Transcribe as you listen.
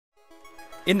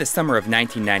In the summer of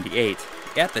 1998,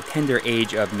 at the tender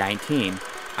age of 19,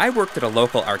 I worked at a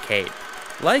local arcade.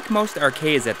 Like most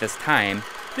arcades at this time,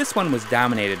 this one was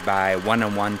dominated by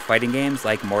one-on-one fighting games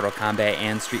like Mortal Kombat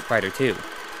and Street Fighter II.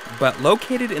 But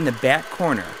located in the back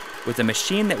corner was a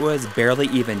machine that was barely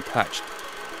even touched.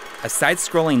 A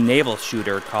side-scrolling naval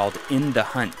shooter called In the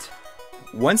Hunt.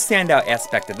 One standout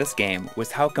aspect of this game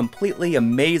was how completely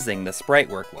amazing the sprite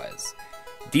work was.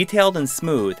 Detailed and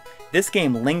smooth, this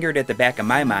game lingered at the back of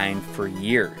my mind for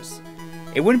years.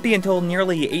 It wouldn't be until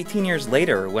nearly 18 years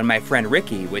later when my friend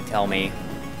Ricky would tell me,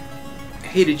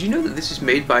 "Hey, did you know that this is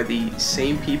made by the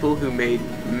same people who made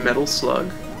Metal Slug?"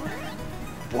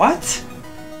 "What?"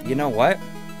 You know what?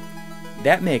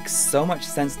 That makes so much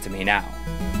sense to me now.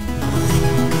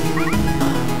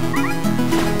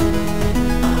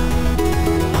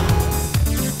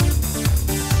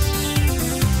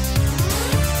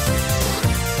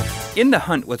 In the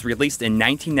Hunt was released in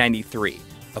 1993,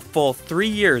 a full 3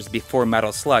 years before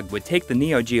Metal Slug would take the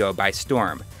Neo-Geo by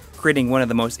storm, creating one of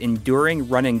the most enduring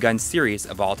run-and-gun series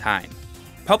of all time.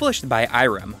 Published by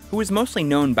Irem, who is mostly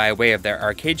known by way of their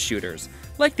arcade shooters,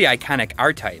 like the iconic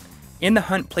R-Type, In the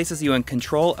Hunt places you in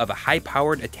control of a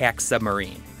high-powered attack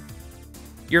submarine.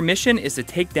 Your mission is to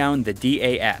take down the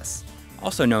DAS,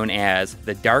 also known as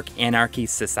the Dark Anarchy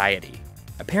Society.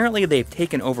 Apparently they've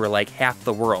taken over like half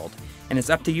the world, and it's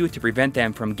up to you to prevent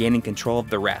them from gaining control of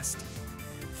the rest.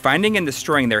 Finding and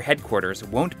destroying their headquarters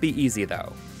won't be easy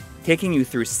though, taking you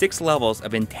through 6 levels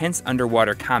of intense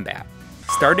underwater combat.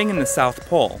 Starting in the South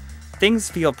Pole, things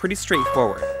feel pretty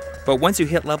straightforward, but once you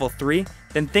hit level 3,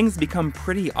 then things become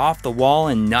pretty off the wall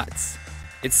and nuts.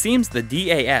 It seems the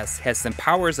DAS has some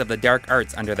powers of the dark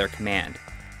arts under their command,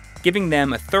 giving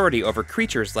them authority over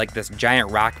creatures like this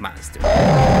giant rock monster.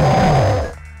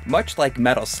 Much like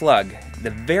Metal Slug, the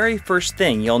very first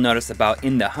thing you'll notice about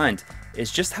In the Hunt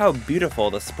is just how beautiful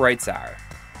the sprites are.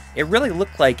 It really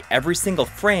looked like every single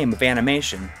frame of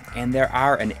animation, and there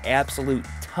are an absolute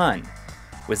ton,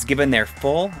 was given their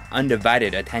full,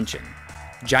 undivided attention.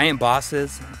 Giant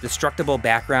bosses, destructible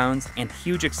backgrounds, and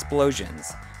huge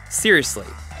explosions. Seriously,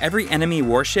 every enemy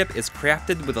warship is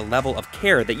crafted with a level of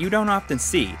care that you don't often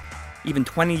see, even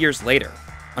 20 years later.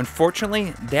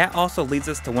 Unfortunately, that also leads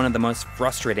us to one of the most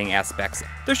frustrating aspects.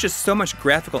 There's just so much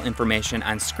graphical information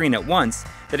on screen at once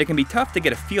that it can be tough to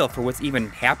get a feel for what's even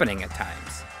happening at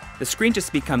times. The screen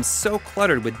just becomes so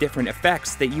cluttered with different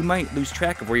effects that you might lose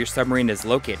track of where your submarine is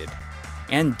located.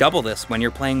 And double this when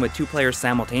you're playing with 2 players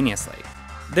simultaneously.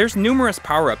 There's numerous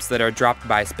power-ups that are dropped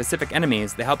by specific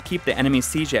enemies that help keep the enemy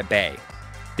siege at bay.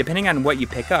 Depending on what you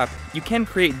pick up, you can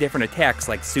create different attacks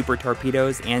like super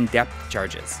torpedoes and depth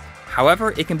charges.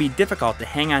 However, it can be difficult to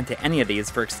hang on to any of these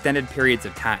for extended periods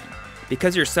of time,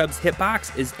 because your sub's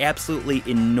hitbox is absolutely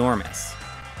enormous.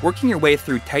 Working your way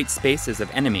through tight spaces of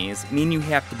enemies mean you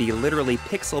have to be literally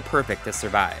pixel perfect to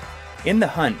survive. In the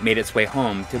Hunt made its way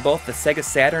home to both the Sega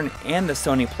Saturn and the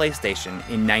Sony PlayStation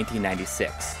in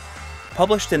 1996.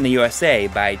 Published in the USA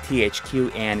by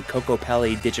THQ and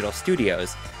Cocopelli Digital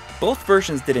Studios, both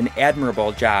versions did an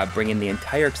admirable job bringing the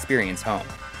entire experience home.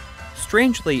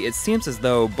 Strangely, it seems as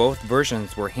though both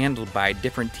versions were handled by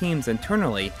different teams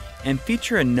internally and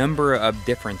feature a number of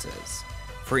differences.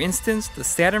 For instance, the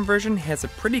Saturn version has a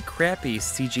pretty crappy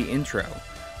CG intro,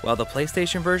 while the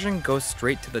PlayStation version goes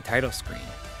straight to the title screen.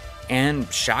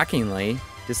 And shockingly,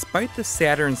 despite the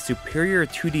Saturn's superior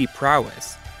 2D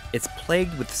prowess, it's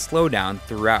plagued with slowdown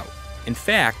throughout. In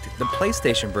fact, the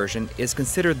PlayStation version is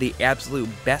considered the absolute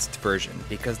best version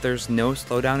because there's no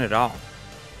slowdown at all.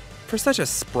 For such a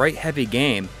sprite-heavy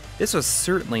game, this was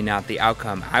certainly not the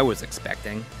outcome I was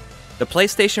expecting. The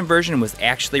PlayStation version was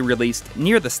actually released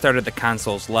near the start of the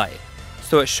console's life,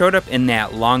 so it showed up in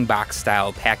that long box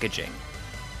style packaging.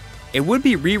 It would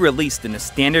be re-released in a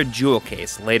standard jewel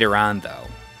case later on though.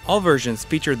 All versions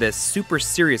feature this super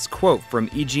serious quote from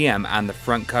EGM on the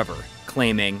front cover,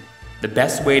 claiming, "The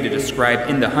best way to describe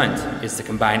In the Hunt is to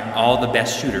combine all the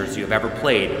best shooters you have ever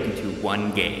played into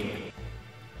one game."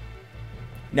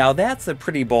 Now that's a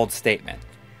pretty bold statement,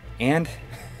 and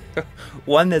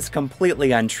one that's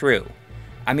completely untrue.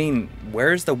 I mean,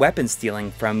 where's the weapon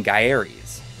stealing from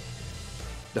Gaeres?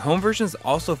 The home versions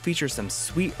also feature some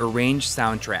sweet arranged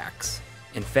soundtracks.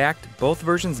 In fact, both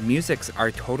versions' musics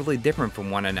are totally different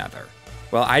from one another.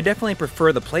 While I definitely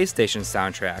prefer the PlayStation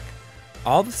soundtrack,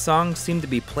 all the songs seem to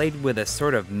be played with a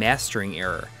sort of mastering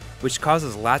error, which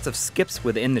causes lots of skips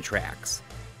within the tracks.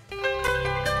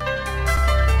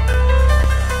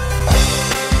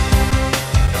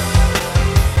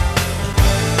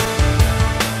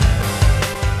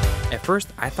 At first,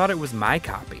 I thought it was my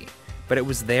copy, but it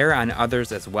was there on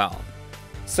others as well.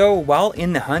 So while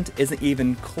In the Hunt isn't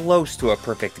even close to a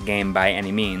perfect game by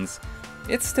any means,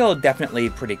 it's still definitely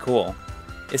pretty cool.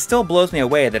 It still blows me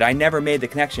away that I never made the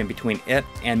connection between it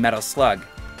and Metal Slug,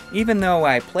 even though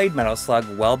I played Metal Slug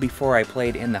well before I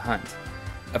played In the Hunt.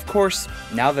 Of course,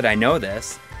 now that I know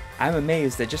this, I'm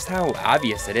amazed at just how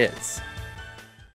obvious it is.